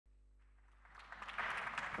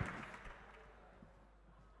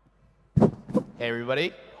Hey,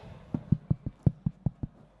 everybody.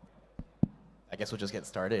 I guess we'll just get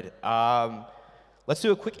started. Let's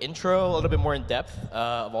do a quick intro, a little bit more in depth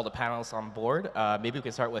of all the panelists on board. Maybe we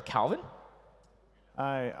can start with Calvin.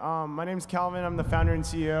 Hi, my name is Calvin. I'm the founder and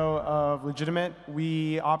CEO of Legitimate.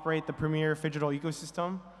 We operate the premier phygital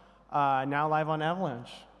ecosystem, now live on Avalanche.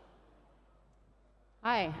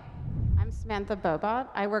 Hi, I'm Samantha Bohbot.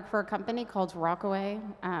 I work for a company called Rockaway.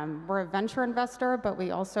 We're a venture investor, but we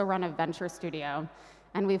also run a venture studio.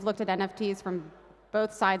 And we've looked at NFTs from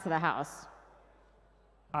both sides of the house.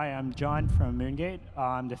 Hi, I'm John from Moongate.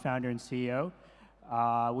 I'm the founder and CEO.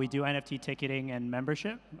 We do NFT ticketing and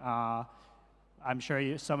membership. I'm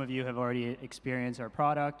sure some of you have already experienced our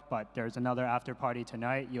product, but there's another after party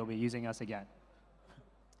tonight. You'll be using us again.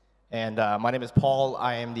 And my name is Paul.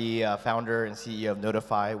 I am the founder and CEO of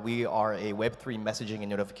Notifi. We are a Web3 messaging and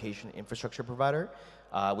notification infrastructure provider.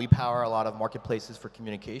 We power a lot of marketplaces for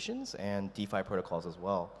communications and DeFi protocols as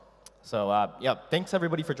well. So yeah, thanks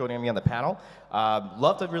everybody for joining me on the panel.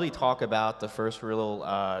 Love to really talk about the first real,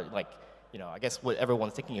 I guess what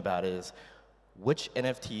everyone's thinking about is, which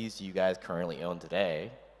NFTs do you guys currently own today,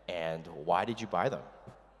 and why did you buy them?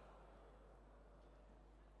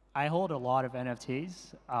 I hold a lot of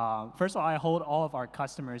NFTs. First of all, I hold all of our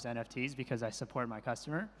customers' NFTs because I support my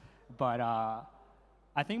customer. But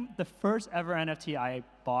I think the first ever NFT I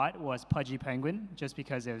bought was Pudgy Penguin, just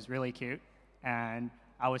because it was really cute. And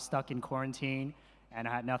I was stuck in quarantine, and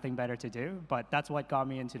I had nothing better to do. But that's what got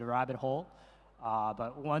me into the rabbit hole.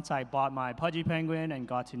 But once I bought my Pudgy Penguin and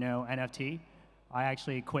got to know NFT, I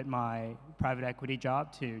actually quit my private equity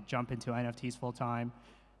job to jump into NFTs full time.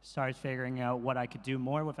 Started figuring out what I could do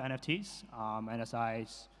more with NFTs. And as I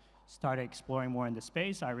started exploring more in the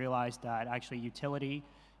space, I realized that actually utility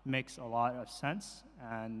makes a lot of sense.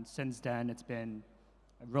 And since then, it's been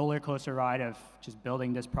a roller coaster ride of just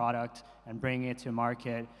building this product and bringing it to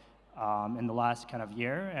market in the last kind of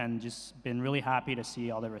year. And just been really happy to see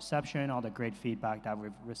all the reception, all the great feedback that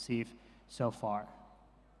we've received so far.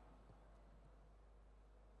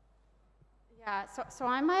 Yeah, so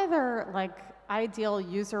I'm either like ideal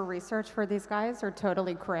user research for these guys or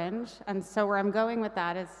totally cringe. And so where I'm going with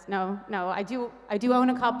that is no, I do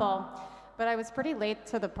own a couple, but I was pretty late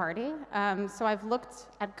to the party. So I've looked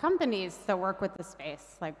at companies that work with the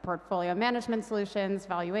space, like portfolio management solutions,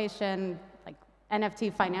 valuation, like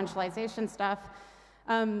NFT financialization stuff.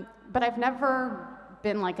 But I've never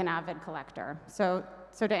been like an avid collector. So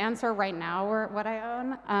to answer right now what I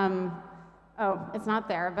own, oh, it's not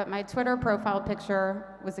there, but my Twitter profile picture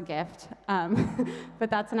was a gift,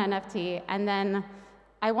 but that's an NFT. And then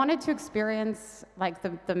I wanted to experience like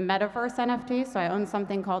the metaverse NFT, so I own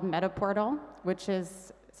something called Metaportal, which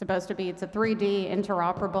is supposed to be, it's a 3D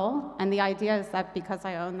interoperable, and the idea is that because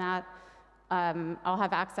I own that, I'll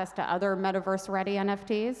have access to other metaverse-ready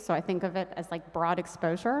NFTs, so I think of it as like broad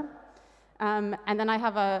exposure. And then I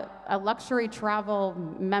have a luxury travel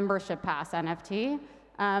membership pass NFT.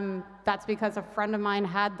 That's because a friend of mine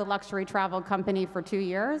had the luxury travel company for 2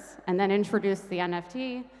 years and then introduced the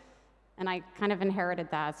NFT, and I kind of inherited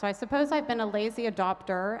that. So I suppose I've been a lazy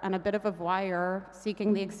adopter and a bit of a voyeur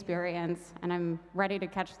seeking the experience, and I'm ready to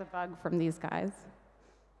catch the bug from these guys.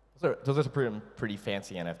 Those are pretty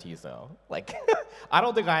fancy NFTs, though. Like, I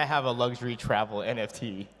don't think I have a luxury travel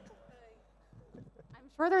NFT. I'm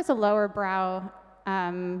sure there's a lower brow.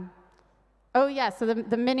 Oh yeah, so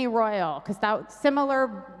the mini royal, because that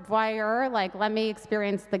similar voyeur, like let me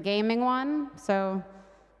experience the gaming one. So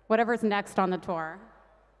whatever's next on the tour.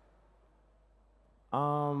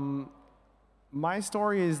 My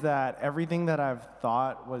story is that everything that I've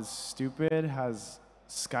thought was stupid has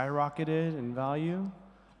skyrocketed in value.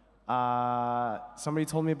 Somebody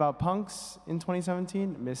told me about punks in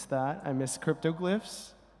 2017. Missed that. I missed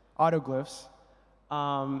cryptoglyphs, autoglyphs.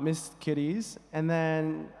 Missed kitties, and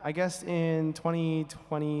then I guess in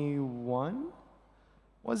 2021,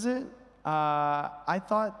 was it? I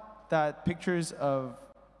thought that pictures of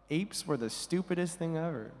apes were the stupidest thing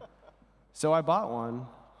ever. So I bought one,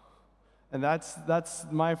 and that's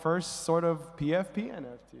my first sort of PFP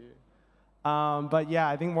NFT. But yeah,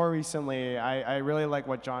 I think more recently, I really like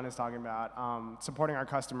what John is talking about, supporting our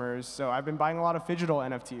customers. So I've been buying a lot of phygital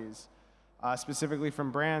NFTs. Specifically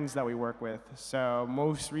from brands that we work with. So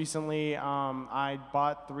most recently, I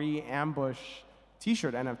bought 3 Ambush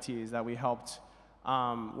t-shirt NFTs that we helped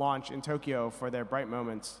launch in Tokyo for their Bright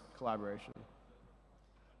Moments collaboration.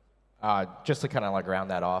 Just to kind of like round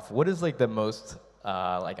that off, what is like the most,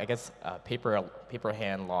 paper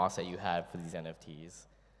hand loss that you had for these NFTs?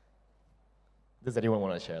 Does anyone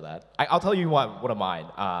want to share that? I'll tell you one of mine.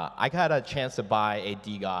 I got a chance to buy a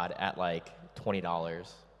DGOD at like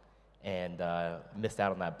 $20. and missed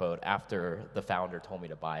out on that boat after the founder told me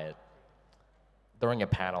to buy it. During a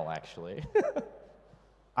panel, actually.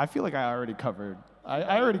 I feel like I already covered.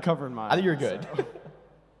 I already covered mine. I think you're good. So.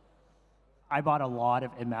 I bought a lot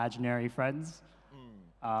of imaginary friends.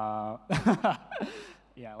 Yeah,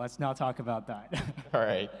 let's not talk about that. All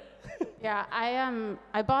right. Yeah,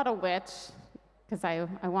 I bought a witch because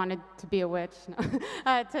I wanted to be a witch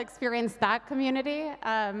to experience that community,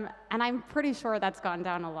 and I'm pretty sure that's gone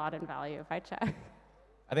down a lot in value if I check.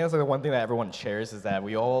 I think that's like the one thing that everyone shares is that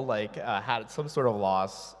we all like had some sort of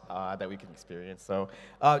loss that we can experience. So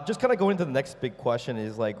just kind of going to the next big question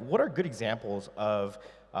is like, what are good examples of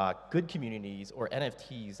good communities or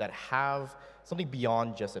NFTs that have something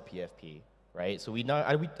beyond just a PFP, right? So I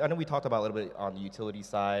know we talked about a little bit on the utility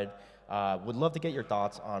side. Would love to get your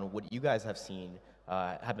thoughts on what you guys have seen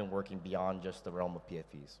have been working beyond just the realm of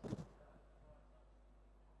PFPs.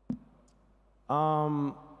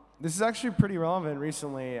 This is actually pretty relevant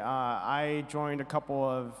recently. I joined a couple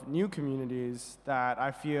of new communities that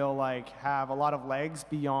I feel like have a lot of legs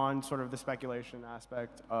beyond sort of the speculation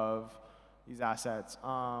aspect of these assets.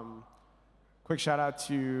 Quick shout out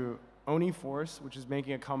to Oni Force, which is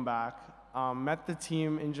making a comeback. Met the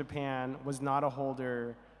team in Japan, was not a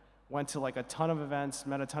holder, went to like a ton of events,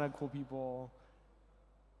 met a ton of cool people,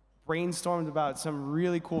 brainstormed about some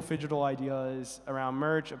really cool phygital ideas around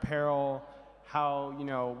merch, apparel, how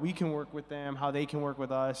we can work with them, how they can work with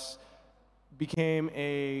us. Became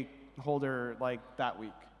a holder like that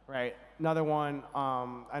week, right? Another one,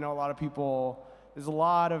 I know a lot of people, there's a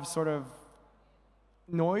lot of sort of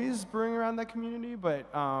noise brewing around that community, but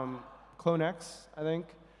CloneX, I think.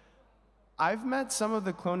 I've met some of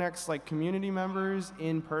the CloneX like community members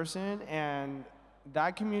in person, and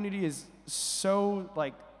that community is so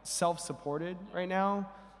like self-supported right now.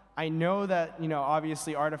 I know that,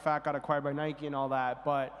 obviously Artifact got acquired by Nike and all that,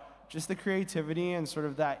 but just the creativity and sort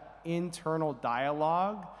of that internal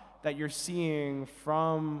dialogue that you're seeing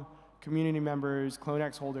from community members,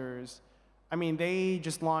 CloneX holders. I mean, they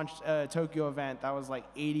just launched a Tokyo event that was like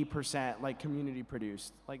 80% like community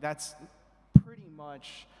produced. Like that's pretty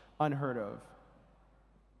much unheard of.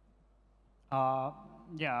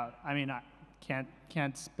 Yeah, I mean, I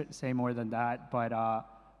can't say more than that, but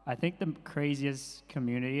I think the craziest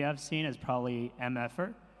community I've seen is probably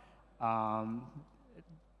MFR.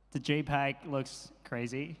 The JPEG looks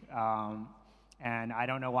crazy, and I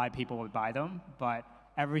don't know why people would buy them, but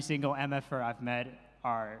every single MFR I've met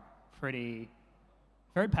are very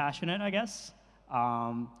passionate, I guess.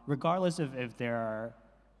 Regardless of if they're,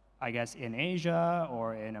 I guess, in Asia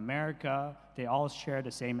or in America, they all share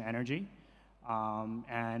the same energy.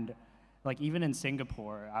 And like even in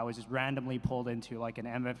Singapore, I was just randomly pulled into like an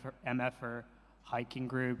MFR hiking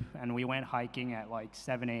group, and we went hiking at like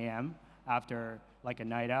 7 a.m. after like a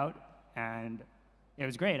night out, and it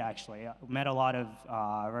was great actually. I met a lot of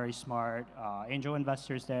very smart angel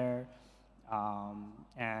investors there,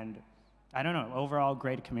 and I don't know, overall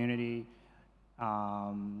great community.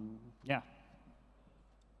 Yeah.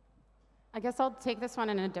 I guess I'll take this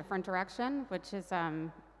one in a different direction, which is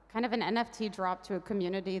kind of an NFT drop to a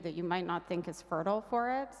community that you might not think is fertile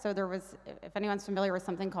for it. So there was, if anyone's familiar with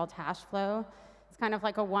something called Hashflow, it's kind of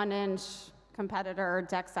like a 1-inch competitor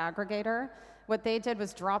DEX aggregator. What they did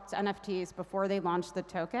was dropped NFTs before they launched the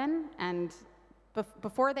token, and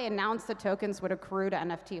before they announced the tokens would accrue to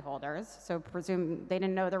NFT holders, so presume they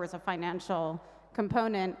didn't know there was a financial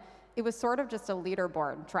component. It was sort of just a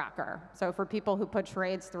leaderboard tracker. So for people who put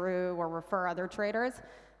trades through or refer other traders,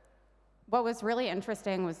 what was really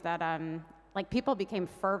interesting was that like people became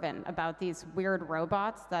fervent about these weird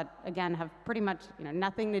robots that, again, have pretty much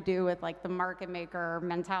nothing to do with like the market maker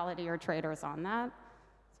mentality or traders on that.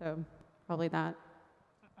 So probably that.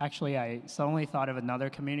 Actually, I suddenly thought of another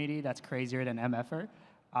community that's crazier than MFR.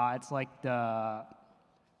 It's like the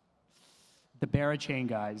Barachain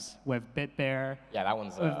guys with BitBear. Yeah, that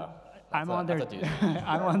one's. I'm on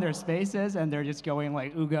their spaces, and they're just going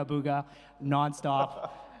like ooga booga nonstop.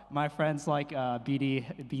 My friend's like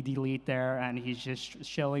BD lead there, and he's just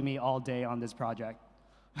showing me all day on this project.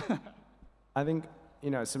 I think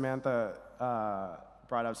Samantha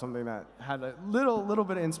brought up something that had a little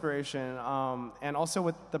bit of inspiration, and also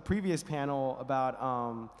with the previous panel about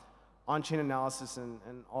on-chain analysis and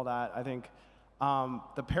all that. I think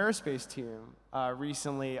the Paraspace team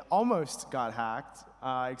recently almost got hacked,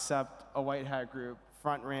 except a white hat group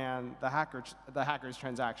front ran the hacker's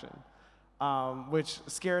transaction, which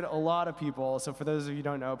scared a lot of people. So for those of you who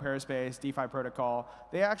don't know, Paraspace, DeFi protocol,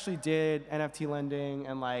 they actually did NFT lending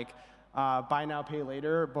and like buy now, pay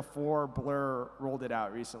later before Blur rolled it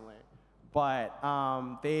out recently. but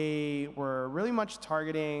they were really much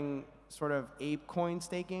targeting sort of ape coin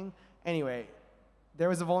staking. Anyway, there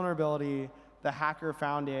was a vulnerability. The hacker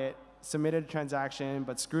found it, submitted a transaction,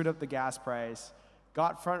 but screwed up the gas price,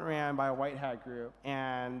 got front ran by a white hat group,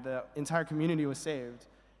 and the entire community was saved.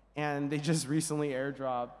 And they just recently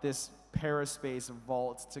airdropped this Paraspace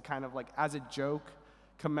vault to kind of like, as a joke,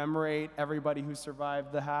 commemorate everybody who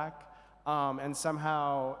survived the hack. And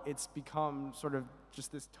somehow it's become sort of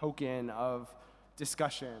just this token of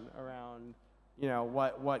discussion around, you know,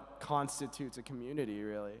 what constitutes a community,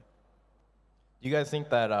 really. Do you guys think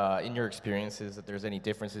that, in your experiences, that there's any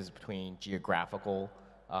differences between geographical,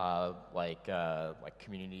 like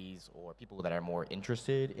communities or people that are more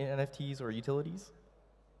interested in NFTs or utilities?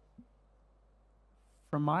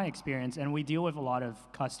 From my experience, and we deal with a lot of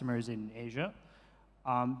customers in Asia,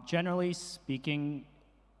 generally speaking,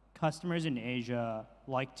 customers in Asia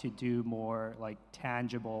like to do more like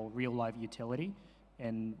tangible, real-life utility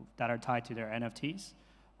and that are tied to their NFTs,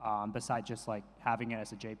 besides just like having it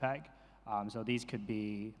as a JPEG. So these could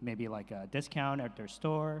be maybe like a discount at their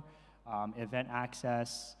store, event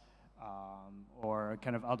access, or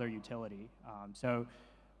kind of other utility. So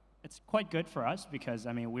it's quite good for us because,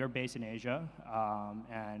 I mean, we're based in Asia,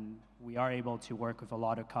 and we are able to work with a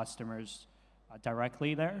lot of customers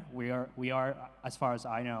directly there. We are, as far as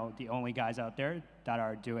I know, the only guys out there that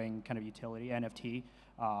are doing kind of utility, NFT,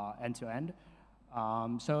 end-to-end.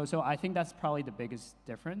 So I think that's probably the biggest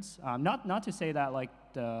difference. Not to say that like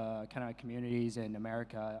the kind of communities in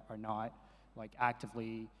America are not like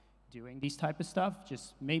actively doing these type of stuff.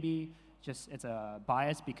 Just maybe it's a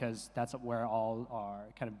bias because that's where all our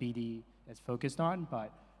kind of BD is focused on.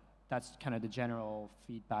 But that's kind of the general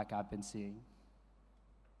feedback I've been seeing.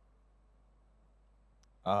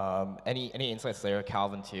 Any insights there,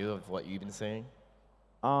 Calvin, too, of what you've been saying?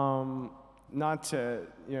 Not to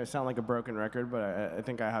sound like a broken record, but I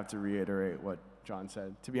think I have to reiterate what John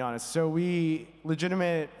said, to be honest. So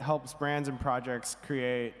Legitimate helps brands and projects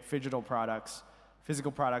create physical products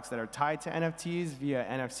that are tied to NFTs via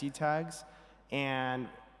NFC tags. And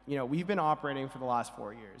we've been operating for the last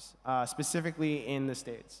 4 years, specifically in the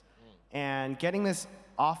States. And getting this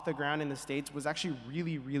off the ground in the States was actually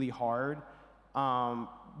really, really hard.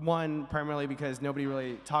 One, primarily because nobody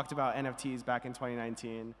really talked about NFTs back in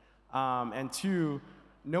 2019. And two,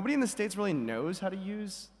 nobody in the States really knows how to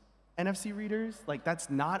use NFC readers. Like, that's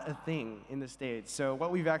not a thing in the States. So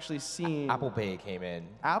what we've actually seen... Apple Pay came in.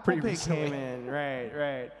 Apple Pay came in,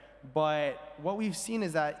 right. But what we've seen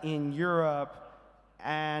is that in Europe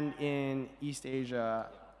and in East Asia,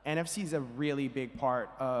 NFC is a really big part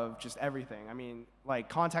of just everything. I mean, like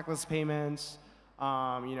contactless payments,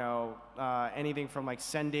 anything from like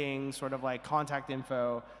sending sort of like contact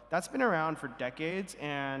info, that's been around for decades.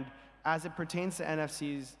 And as it pertains to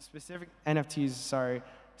NFTs,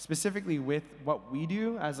 specifically with what we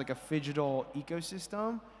do as like a phygital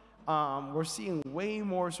ecosystem, we're seeing way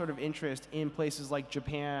more sort of interest in places like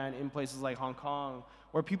Japan, in places like Hong Kong,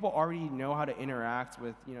 where people already know how to interact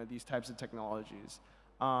with these types of technologies.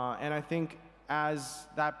 And I think as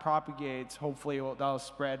that propagates, hopefully that'll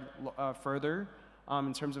spread further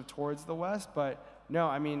in terms of towards the West. But no,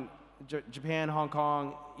 I mean, Japan, Hong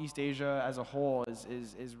Kong, East Asia as a whole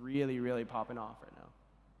is really, really popping off right now.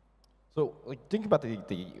 So, like, think about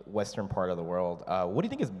the western part of the world. What do you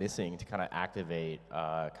think is missing to kind of activate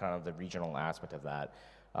kind of the regional aspect of that?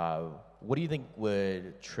 What do you think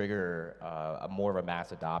would trigger more of a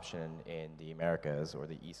mass adoption in the Americas or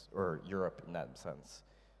the East or Europe in that sense?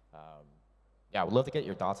 Yeah, I would love to get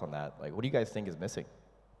your thoughts on that. Like, what do you guys think is missing?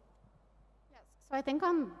 Yes. So I think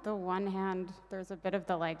on the one hand, there's a bit of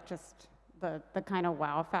the just the kind of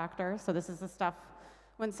wow factor. So this is the stuff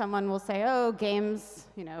when someone will say, oh, games,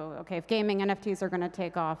 okay, if gaming NFTs are going to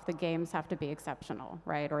take off, the games have to be exceptional,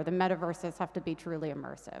 right? Or the metaverses have to be truly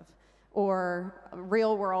immersive. Or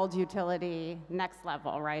real world utility, next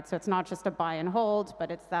level, right? So it's not just a buy and hold,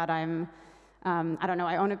 but it's that I don't know,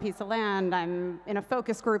 I own a piece of land, I'm in a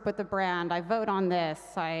focus group with the brand, I vote on this,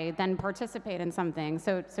 I then participate in something.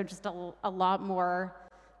 So just a lot more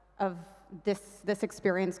of this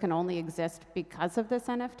experience can only exist because of this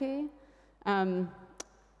NFT.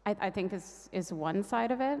 I think is one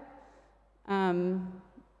side of it. You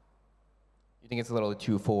think it's a little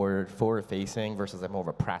too forward-facing versus more of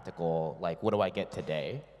a practical, like, what do I get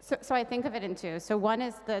today? So I think of it in two. So one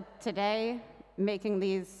is the today, making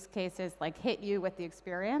these cases hit you with the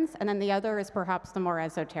experience, and then the other is perhaps the more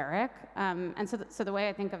esoteric. And so the way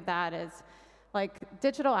I think of that is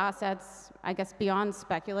digital assets, I guess beyond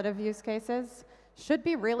speculative use cases, should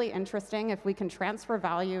be really interesting if we can transfer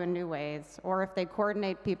value in new ways, or if they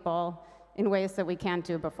coordinate people in ways that we can't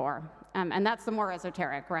do before. And that's the more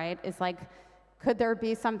esoteric, right? It's like, could there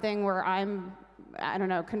be something where I'm, I don't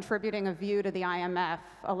know, contributing a view to the IMF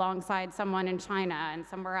alongside someone in China and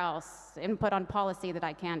somewhere else, input on policy that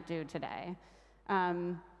I can't do today?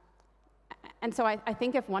 And so I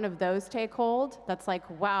think if one of those take hold, that's like,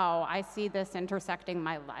 wow, I see this intersecting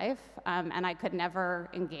my life, and I could never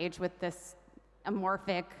engage with this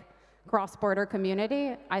amorphic cross-border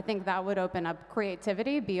community, I think that would open up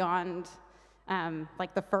creativity beyond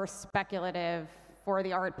like the first speculative for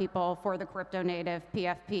the art people, for the crypto native,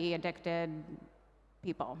 PFP addicted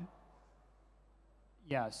people.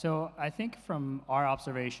 Yeah, so I think from our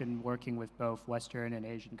observation working with both Western and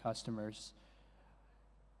Asian customers,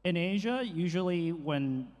 in Asia, usually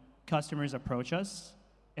when customers approach us,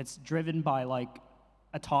 it's driven by like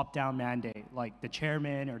a top-down mandate, like the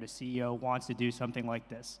chairman or the CEO wants to do something like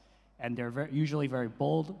this. And they're usually very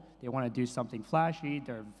bold. They want to do something flashy.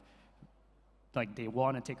 They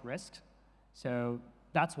want to take risks. So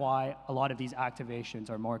that's why a lot of these activations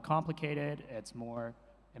are more complicated. It's more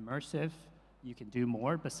immersive. You can do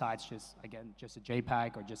more besides just a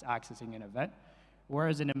JPEG or just accessing an event.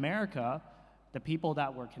 Whereas in America, the people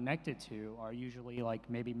that we're connected to are usually like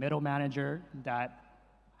maybe middle manager that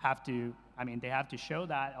they have to show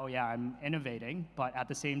that, oh yeah, I'm innovating, but at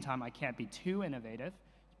the same time, I can't be too innovative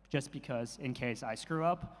just because in case I screw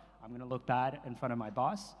up, I'm going to look bad in front of my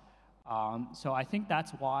boss. So I think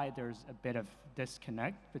that's why there's a bit of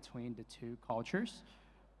disconnect between the two cultures.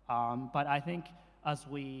 But I think as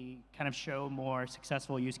we kind of show more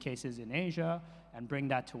successful use cases in Asia and bring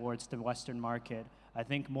that towards the Western market, I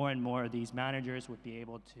think more and more of these managers would be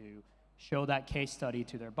able to show that case study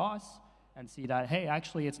to their boss and see that, hey,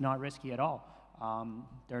 actually it's not risky at all.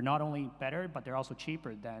 They're not only better, but they're also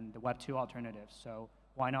cheaper than the Web 2 alternatives. So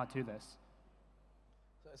why not do this?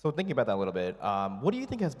 So thinking about that a little bit, what do you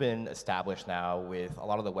think has been established now with a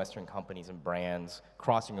lot of the Western companies and brands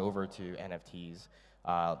crossing over to NFTs?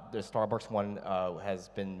 The Starbucks one has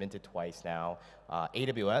been minted twice now.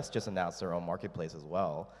 AWS just announced their own marketplace as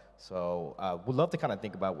well. So we'd love to kind of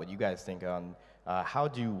think about what you guys think on how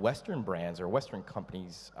do Western brands or Western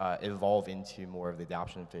companies evolve into more of the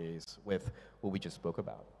adoption phase with what we just spoke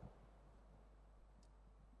about?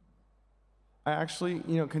 I actually,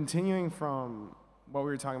 continuing from what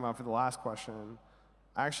we were talking about for the last question,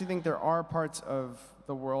 I actually think there are parts of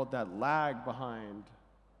the world that lag behind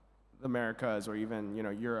the Americas or even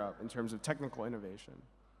Europe in terms of technical innovation.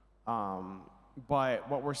 But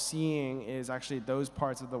what we're seeing is actually those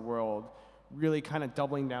parts of the world really kind of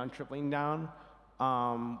doubling down, tripling down,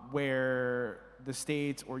 where the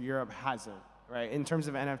States or Europe hasn't, right? In terms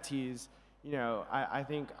of NFTs, I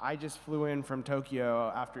think I just flew in from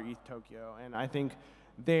Tokyo after ETH Tokyo, and I think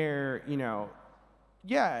they're,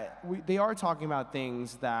 they are talking about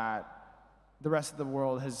things that the rest of the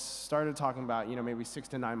world has started talking about, maybe 6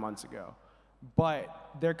 to 9 months ago. But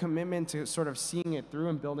their commitment to sort of seeing it through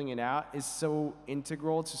and building it out is so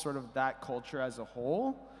integral to sort of that culture as a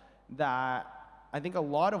whole that I think a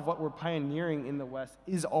lot of what we're pioneering in the West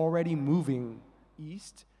is already moving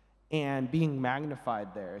east and being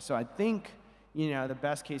magnified there. So I think, the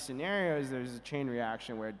best case scenario is there's a chain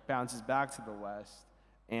reaction where it bounces back to the West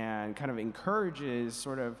and kind of encourages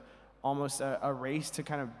sort of almost a race to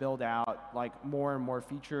kind of build out like more and more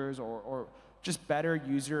features or just better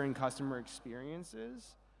user and customer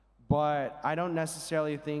experiences. But I don't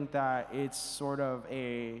necessarily think that it's sort of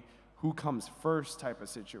a who comes first type of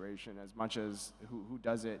situation as much as who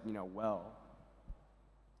does it, well.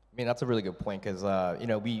 I mean, that's a really good point because,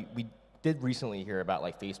 we did recently hear about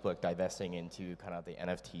like Facebook divesting into kind of the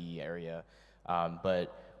NFT area,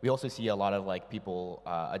 but we also see a lot of like people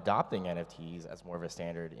adopting NFTs as more of a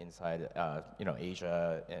standard inside,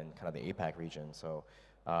 Asia and kind of the APAC region. So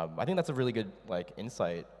I think that's a really good like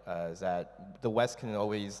insight, is that the West can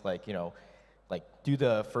always do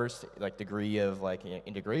the first degree of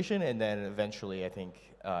integration, and then eventually I think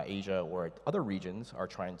Asia or other regions are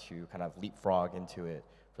trying to kind of leapfrog into it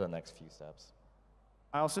for the next few steps.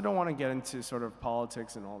 I also don't want to get into sort of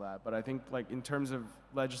politics and all that, but I think in terms of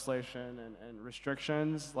legislation and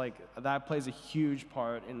restrictions, that plays a huge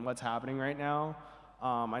part in what's happening right now.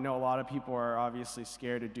 I know a lot of people are obviously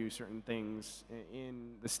scared to do certain things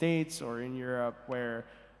in the States or in Europe where,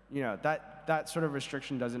 that sort of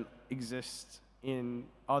restriction doesn't exist in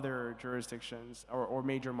other jurisdictions or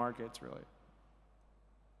major markets, really.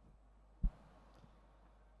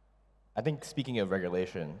 I think speaking of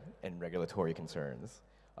regulation and regulatory concerns,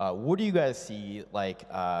 what do you guys see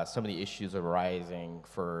some of the issues arising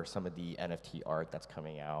for some of the NFT art that's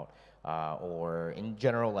coming out, or in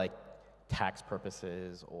general tax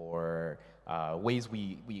purposes or ways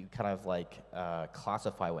we kind of like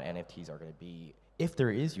classify what NFTs are going to be, if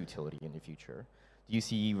there is utility in the future? Do you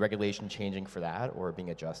see regulation changing for that or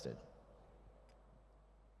being adjusted?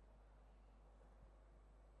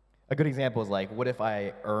 A good example is like, what if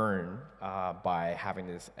I earn by having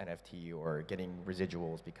this NFT or getting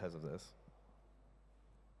residuals because of this?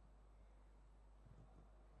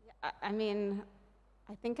 I mean,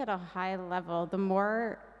 I think at a high level, the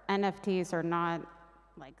more NFTs are not,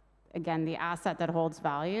 like, again, the asset that holds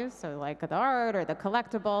value, so like the art or the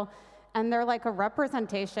collectible, and they're like a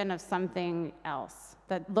representation of something else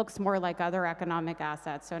that looks more like other economic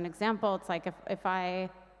assets. So an example, it's like if I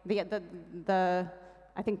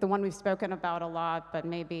think the one we've spoken about a lot, but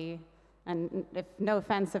maybe, and if no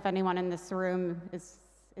offense if anyone in this room is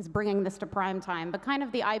bringing this to prime time, but kind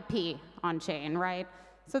of the IP on chain, right?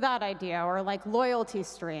 So that idea, or like loyalty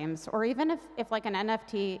streams, or even if like an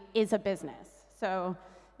NFT is a business. So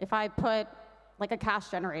if I put like a cash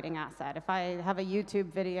generating asset, if I have a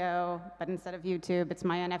YouTube video, but instead of YouTube, it's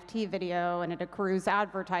my NFT video and it accrues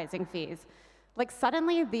advertising fees, like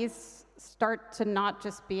suddenly these start to not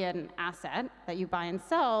just be an asset that you buy and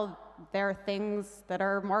sell, they're things that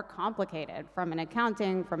are more complicated from an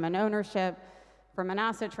accounting, from an ownership, from an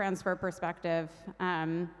asset transfer perspective.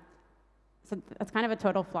 So that's kind of a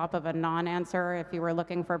total flop of a non-answer if you were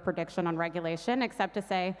looking for a prediction on regulation, except to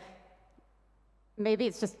say maybe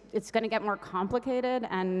it's going to get more complicated,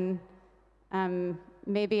 and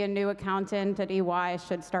maybe a new accountant at EY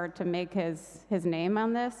should start to make his name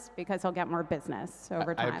on this because he'll get more business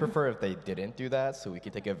over time. I prefer if they didn't do that so we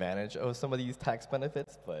could take advantage of some of these tax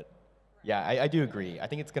benefits, but yeah, I do agree. I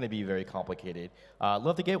think it's going to be very complicated.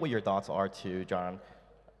 Love to get what your thoughts are too, John.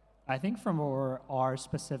 I think from our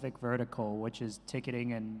specific vertical, which is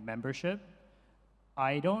ticketing and membership,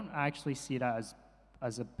 I don't actually see that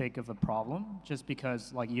as a big of a problem, just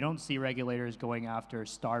because like you don't see regulators going after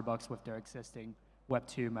Starbucks with their existing Web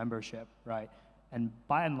 2 membership, right? And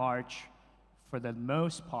by and large, for the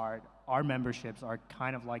most part, our memberships are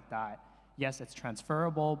kind of like that. Yes, it's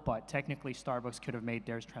transferable, but technically Starbucks could have made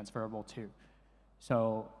theirs transferable too.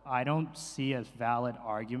 So I don't see a valid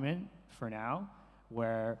argument for now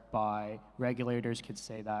whereby regulators could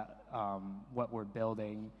say that what we're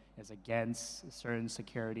building is against certain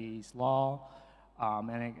securities law.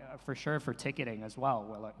 For sure for ticketing as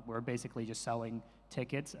well, we're basically just selling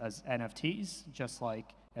tickets as NFTs, just like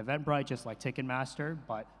Eventbrite, just like Ticketmaster,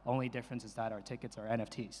 but only difference is that our tickets are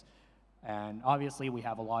NFTs. And obviously we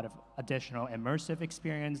have a lot of additional immersive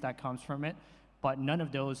experience that comes from it, but none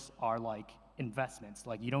of those are like investments.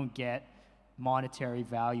 Like you don't get monetary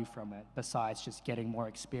value from it besides just getting more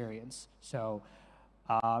experience. So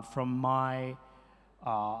from my,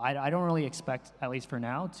 I don't really expect, at least for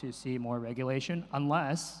now, to see more regulation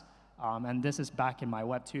unless, and this is back in my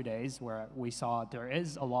Web 2 days where we saw there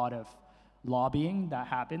is a lot of lobbying that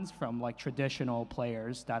happens from like traditional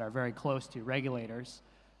players that are very close to regulators.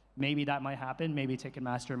 Maybe that might happen. Maybe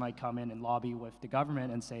Ticketmaster might come in and lobby with the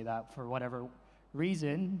government and say that for whatever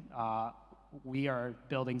reason, we are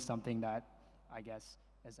building something that I guess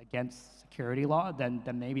is against security law, then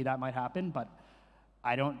maybe that might happen, but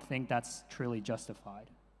I don't think that's truly justified.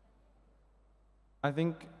 I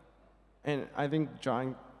think,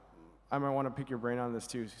 John, I might want to pick your brain on this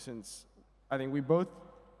too, since I think we both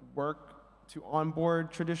work to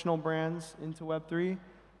onboard traditional brands into Web3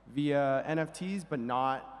 via NFTs, but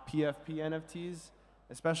not PFP NFTs,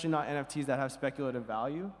 especially not NFTs that have speculative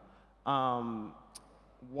value.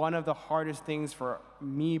 One of the hardest things for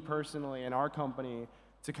me personally and our company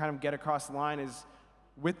to kind of get across the line is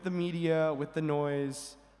with the media, with the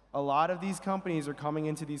noise, a lot of these companies are coming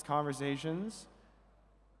into these conversations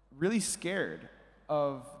really scared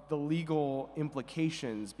of the legal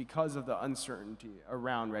implications because of the uncertainty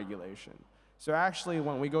around regulation. So actually,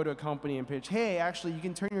 when we go to a company and pitch, hey, actually, you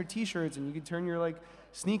can turn your t-shirts and you can turn your like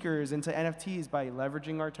sneakers into NFTs by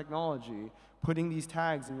leveraging our technology, putting these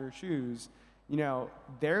tags in your shoes, you know,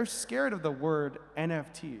 they're scared of the word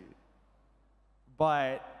NFT.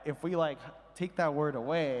 But if we like take that word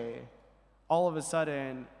away, all of a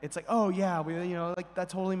sudden it's like, oh yeah, like that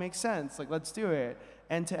totally makes sense. Like let's do it.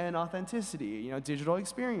 End-to-end authenticity, digital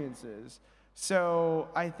experiences. So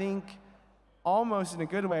I think almost in a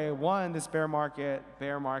good way, one, this bear market,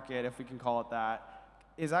 if we can call it that,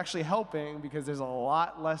 is actually helping because there's a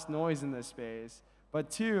lot less noise in this space. But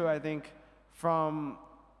two, I think from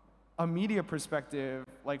a media perspective,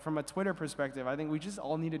 like from a Twitter perspective, I think we just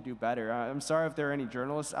all need to do better. I'm sorry if there are any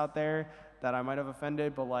journalists out there that I might have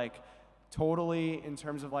offended, but like totally in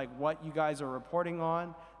terms of like what you guys are reporting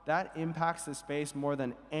on, that impacts the space more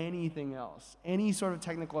than anything else. Any sort of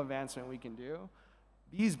technical advancement we can do,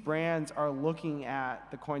 these brands are looking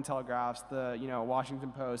at the Cointelegraphs, the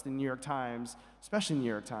Washington Post, the New York Times, especially New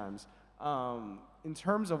York Times, in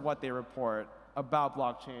terms of what they report about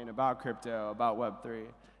blockchain, about crypto, about Web3.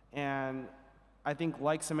 And I think,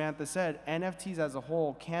 like Samantha said, NFTs as a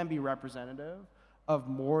whole can be representative of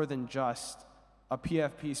more than just a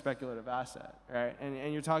PFP speculative asset, right?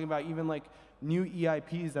 And you're talking about even like new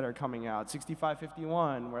EIPs that are coming out,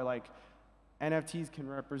 6551, where like NFTs can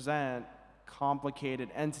represent complicated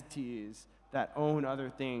entities that own other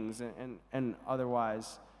things and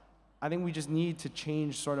otherwise. I think we just need to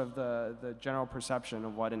change sort of the general perception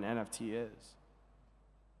of what an NFT is.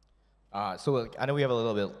 So I know we have a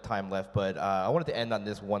little bit of time left, but I wanted to end on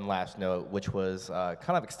this one last note, which was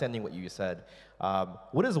kind of extending what you said.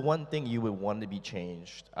 What is one thing you would want to be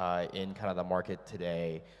changed in kind of the market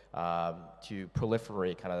today to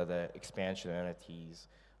proliferate kind of the expansion of NFTs?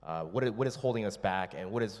 What is holding us back,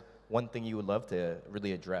 and what is one thing you would love to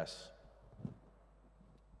really address?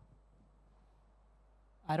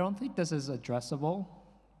 I don't think this is addressable,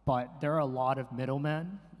 but there are a lot of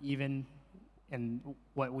middlemen, even in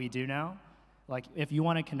what we do now. Like, if you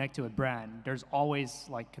want to connect to a brand, there's always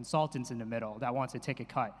like consultants in the middle that want to take a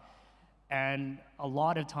cut. And a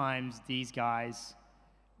lot of times these guys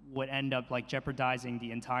would end up like jeopardizing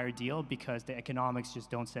the entire deal because the economics just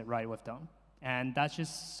don't sit right with them. And that's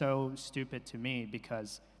just so stupid to me,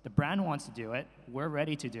 because the brand wants to do it, we're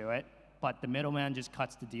ready to do it, but the middleman just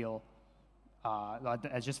cuts the deal.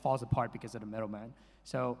 It just falls apart because of the middleman.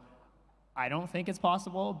 So I don't think it's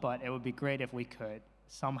possible, but it would be great if we could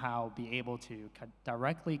somehow be able to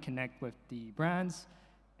directly connect with the brands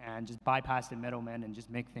and just bypass the middlemen and just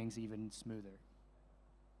make things even smoother.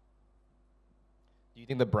 Do you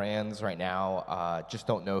think the brands right now just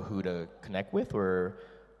don't know who to connect with, or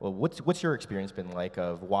well, what's your experience been like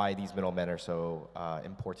of why these middlemen are so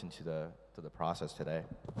important to the process today?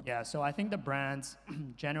 Yeah, so I think the brands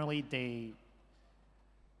generally they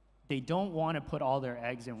don't want to put all their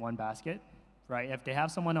eggs in one basket, right? If they have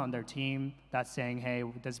someone on their team that's saying, hey,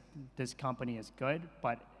 this company is good,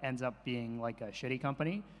 but ends up being like a shitty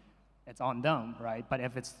company, it's on them, right? But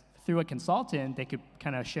if it's through a consultant, they could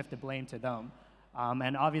kind of shift the blame to them.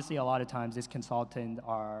 And obviously, a lot of times, these consultants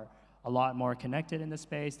are a lot more connected in the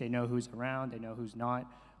space. They know who's around, they know who's not.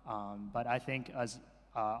 But I think as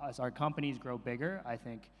our companies grow bigger, I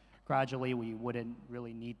think gradually we wouldn't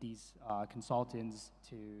really need these consultants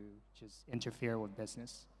to just interfere with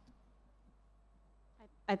business.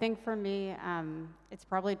 I think for me, it's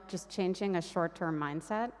probably just changing a short-term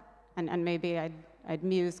mindset, and maybe I'd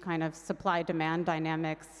muse kind of supply-demand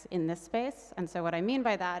dynamics in this space. And so what I mean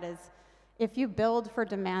by that is, if you build for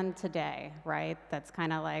demand today, right, that's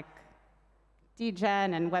kind of like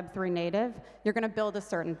degen and Web3 native, you're going to build a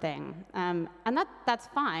certain thing. And that's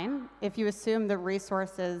fine if you assume the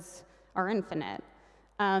resources are infinite.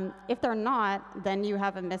 If they're not, then you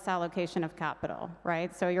have a misallocation of capital,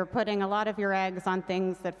 right? So you're putting a lot of your eggs on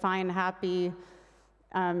things that find happy,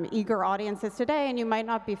 eager audiences today, and you might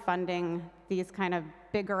not be funding these kind of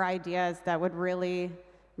bigger ideas that would really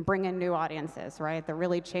bring in new audiences, right? That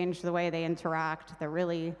really change the way they interact, that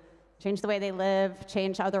really change the way they live,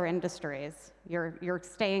 change other industries. You're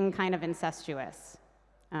staying kind of incestuous.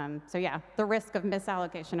 So yeah, the risk of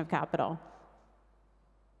misallocation of capital.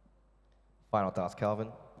 Final thoughts, Calvin?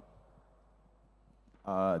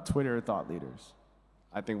 Twitter thought leaders.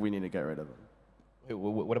 I think we need to get rid of them. Wait,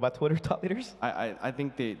 what about Twitter thought leaders? I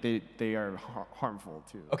think they are harmful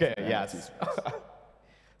too. Okay, yes.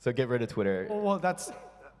 So get rid of Twitter. Well, that's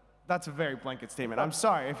a very blanket statement. I'm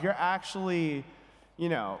sorry. If you're actually,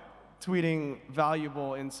 tweeting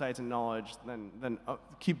valuable insights and knowledge, then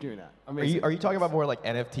keep doing that. Are you talking about more like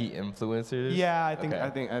NFT influencers? Yeah, I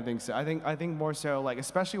think so. I think more so, like,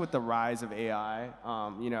 especially with the rise of AI,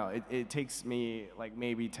 it takes me like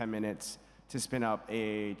maybe 10 minutes to spin up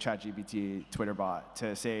a ChatGPT Twitter bot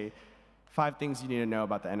to say 5 things you need to know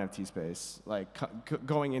about the NFT space, like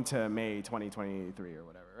going into May 2023 or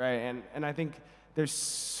whatever, right? And I think there's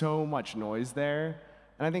so much noise there,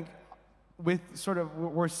 and I think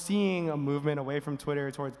we're seeing a movement away from Twitter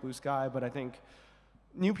towards Blue Sky, but I think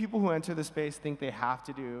new people who enter the space think they have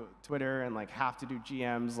to do Twitter and like have to do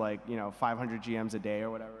GMs, like 500 GMs a day or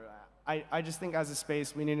whatever. I just think as a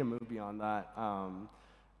space we need to move beyond that.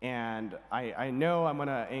 And I know I'm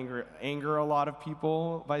gonna anger a lot of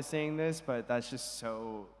people by saying this, but that's just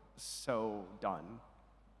so done.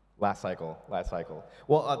 Last cycle.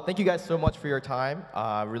 Well, thank you guys so much for your time.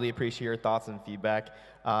 Really appreciate your thoughts and feedback.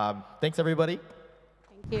 Thanks, everybody.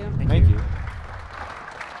 Thank you. Thank you.